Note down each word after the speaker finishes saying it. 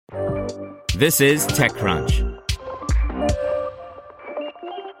This is TechCrunch.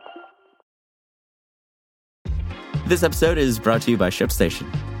 This episode is brought to you by ShipStation.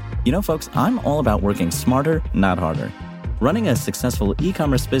 You know, folks, I'm all about working smarter, not harder. Running a successful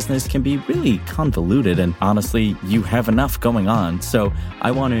e-commerce business can be really convoluted, and honestly, you have enough going on, so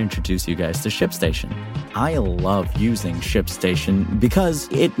I want to introduce you guys to ShipStation. I love using ShipStation because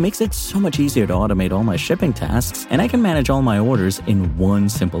it makes it so much easier to automate all my shipping tasks, and I can manage all my orders in one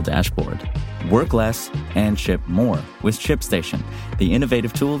simple dashboard. Work less and ship more with ShipStation, the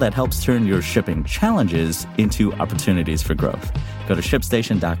innovative tool that helps turn your shipping challenges into opportunities for growth. Go to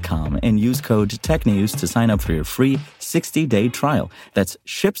ShipStation.com and use code TechNews to sign up for your free 60-day trial. That's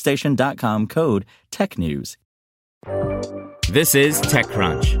ShipStation.com, code TechNews. This is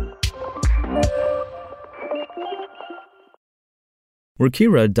TechCrunch.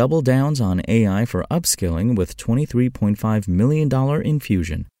 Workera double downs on AI for upskilling with $23.5 million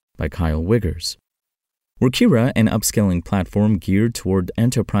infusion by Kyle Wiggers. Workera, an upskilling platform geared toward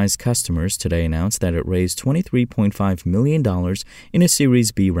enterprise customers, today announced that it raised $23.5 million in a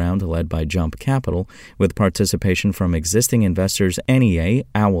Series B round led by Jump Capital, with participation from existing investors NEA,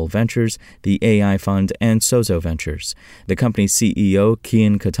 Owl Ventures, the AI Fund, and Sozo Ventures. The company's CEO,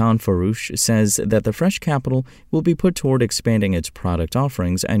 Kian Katan-Farouche, says that the fresh capital will be put toward expanding its product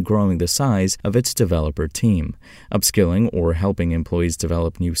offerings and growing the size of its developer team. Upskilling, or helping employees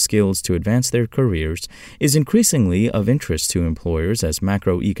develop new skills to advance their careers, is increasingly of interest to employers as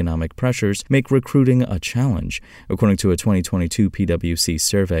macroeconomic pressures make recruiting a challenge. According to a 2022 PwC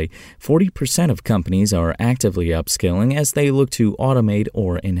survey, 40% of companies are actively upskilling as they look to automate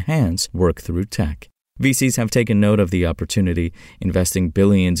or enhance work through tech. VCs have taken note of the opportunity, investing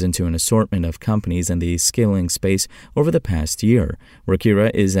billions into an assortment of companies in the skilling space over the past year.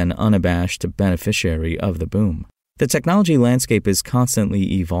 Workera is an unabashed beneficiary of the boom. The technology landscape is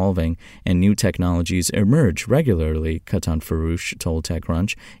constantly evolving, and new technologies emerge regularly, Katan-Farouche told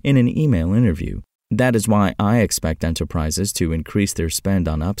TechCrunch in an email interview. That is why I expect enterprises to increase their spend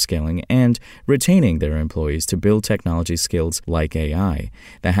on upskilling and retaining their employees to build technology skills like AI.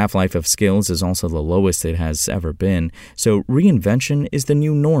 The half-life of skills is also the lowest it has ever been, so reinvention is the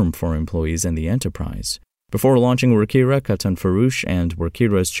new norm for employees in the enterprise. Before launching Workera, Katan-Farouche and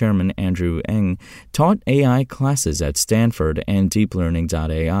Workera's chairman Andrew Ng taught AI classes at Stanford and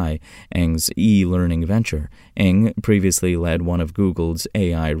DeepLearning.ai, Ng's e-learning venture. Ng previously led one of Google's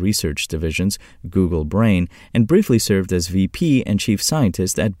AI research divisions, Google Brain, and briefly served as VP and chief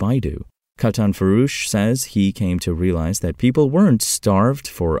scientist at Baidu. Katan-Farouche says he came to realize that people weren't starved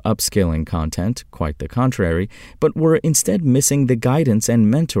for upskilling content, quite the contrary, but were instead missing the guidance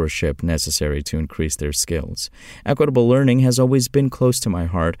and mentorship necessary to increase their skills. Equitable learning has always been close to my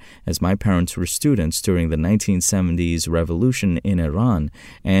heart, as my parents were students during the 1970s revolution in Iran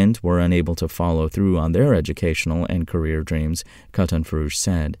and were unable to follow through on their educational and career dreams, Katan-Farouche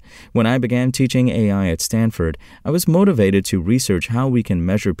said. When I began teaching AI at Stanford, I was motivated to research how we can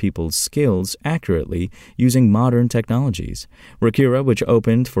measure people's skills accurately using modern technologies. Workera, which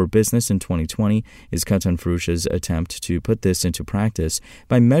opened for business in 2020, is Katan-Farouche's attempt to put this into practice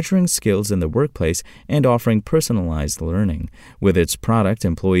by measuring skills in the workplace and offering personalized learning. With its product,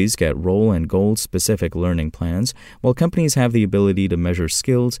 employees get role and goal-specific learning plans, while companies have the ability to measure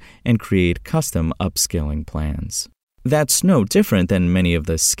skills and create custom upskilling plans. That's no different than many of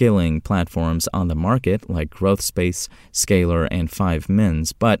the skilling platforms on the market like GrowthSpace, Scalar, and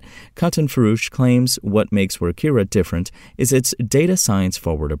 5Mins, but Katan-Farouche claims what makes Workera different is its data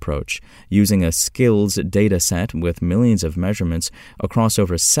science-forward approach. Using a skills data set with millions of measurements across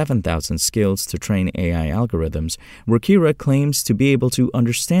over 7,000 skills to train AI algorithms, Workera claims to be able to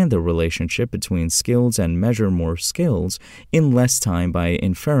understand the relationship between skills and measure more skills in less time by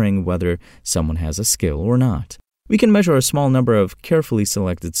inferring whether someone has a skill or not. We can measure a small number of carefully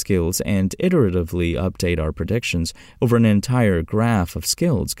selected skills and iteratively update our predictions over an entire graph of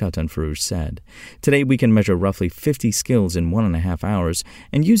skills, Katan-Farouche said. Today, we can measure roughly 50 skills in 1.5 hours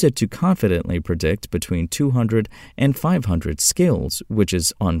and use it to confidently predict between 200 and 500 skills, which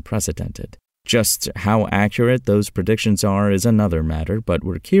is unprecedented. Just how accurate those predictions are is another matter, but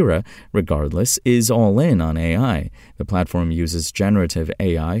Workera, regardless, is all in on AI. The platform uses generative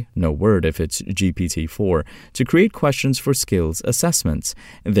AI, no word if it's GPT-4, to create questions for skills assessments.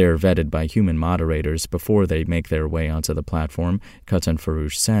 They're vetted by human moderators before they make their way onto the platform,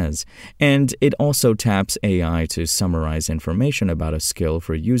 Katan-Farouche says. And it also taps AI to summarize information about a skill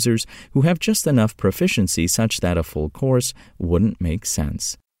for users who have just enough proficiency such that a full course wouldn't make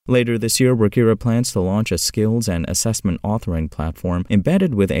sense. Later this year, Workera plans to launch a skills and assessment authoring platform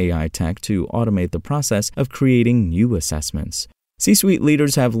embedded with AI tech to automate the process of creating new assessments. C-suite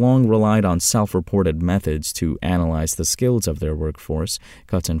leaders have long relied on self-reported methods to analyze the skills of their workforce,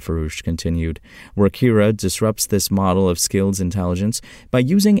 Katan Farouche continued. Workera disrupts this model of skills intelligence by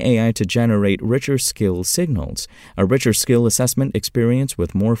using AI to generate richer skill signals. A richer skill assessment experience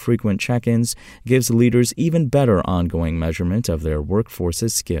with more frequent check-ins gives leaders even better ongoing measurement of their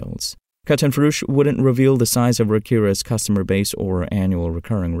workforce's skills. Katan Farouche wouldn't reveal the size of Workera's customer base or annual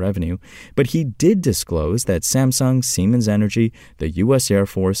recurring revenue, but he did disclose that Samsung, Siemens Energy, the U.S. Air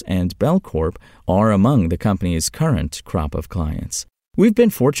Force, and Bell Corp are among the company's current crop of clients. We've been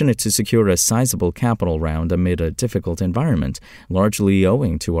fortunate to secure a sizable capital round amid a difficult environment, largely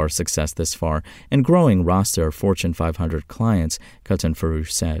owing to our success this far and growing roster of Fortune 500 clients, Katan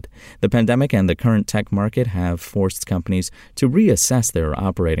Farouche said. The pandemic and the current tech market have forced companies to reassess their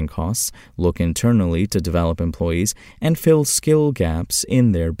operating costs, look internally to develop employees, and fill skill gaps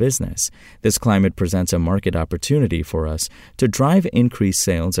in their business. This climate presents a market opportunity for us to drive increased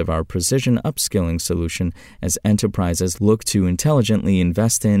sales of our precision upskilling solution as enterprises look to intelligently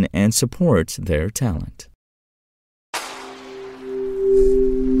invest in and support their talent.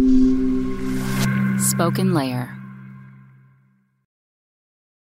 Spoken Layer.